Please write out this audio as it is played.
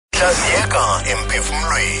Hlaziyeka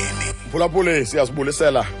Emphefumlweni. Mphulaphuli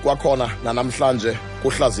siyazibulisela kwakhona namhlanje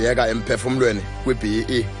kuHlaziyeka Emphefumlweni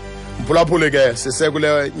kwiBEE. Mphulaphuli ke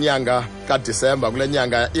sisekule nyanga kaDisemba, kule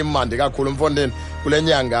nyanga imandi kakhulu mfondini, kule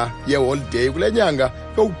nyanga yeholiday, kule nyanga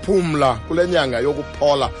yokuphumla, kule nyanga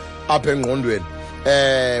yokuphola apha engqondweni.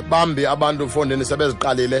 Bambi abantu mfondini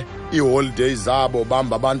sebeziqalile iholiday zabo,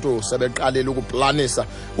 bamba abantu sebeqalile ukuplanisa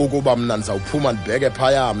ukuba mina ndizawuphuma ndibheke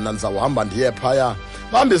phaya, mina ndizawuhamba ndiye phaya.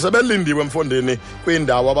 Bambi sebelindiwe mfondini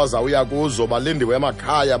kwiindawo abazawuya kuzo, balindiwe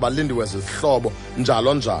emakhaya, balindiwe zizihlobo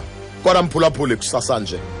njalo njalo. Kodwa mphulaphuli kusasa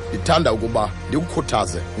nje ndithanda ukuba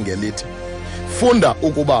ndikukhuthaze ngelithi funda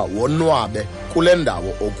ukuba wonwabe kule ndawo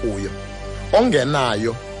okuyo,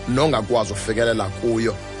 ongenayo nongakwazi ukufikelela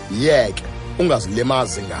kuyo yeke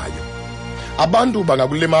ungazilimazi ngayo. Abantu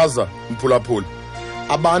bangakulimaza mphulaphuli,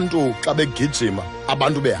 abantu xa begijima,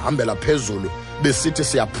 abantu behambela phezulu besithi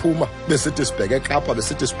siyaphuma, besithi sibheke eKapa,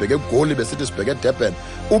 besithi sibheke eGoli, besithi sibheke eDurban,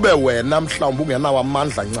 ube wena mhlawumbi ungenawo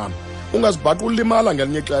amandla ncam, ungazibhaqa ulimala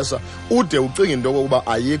ngelinye ixesha ude ucinga into yokuba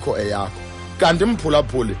ayikho eyakho. Kanti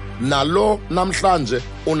mphulaphuli nalo namhlanje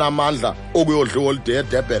unamandla okuyodla iholiday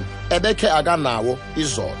eDurban ebekhe akanawo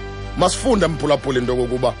izolo. Masifunde mphulaphuli into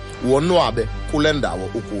yokuba wonwabe kule ndawo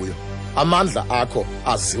ukuyo. Amandla akho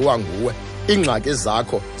aziwa nguwe, ingxaki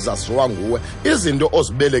zakho zaziwa nguwe, izinto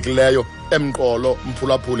ozibelekileyo emqolo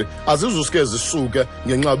mphulaphuli azizuske zisuke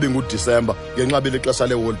ngenxa binguDisemba, ngenxa bilixesha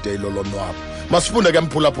leholiday lolonwabo. Masifunde ke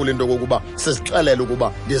mphulaphuli into yokuba sizixelele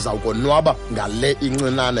ukuba ndizawukonwaba ngale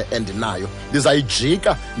incinane endinayo,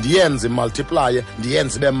 ndizayijika ndiyenze multiply,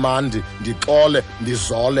 ndiyenze ibe mandi, ndixole,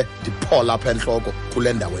 ndizole, ndiphola apha entloko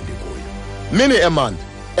kule ndawo endikuyo. Mini emandi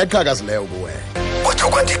eqhakazileyo kuwe. Kodwa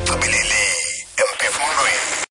kwathi kucibilele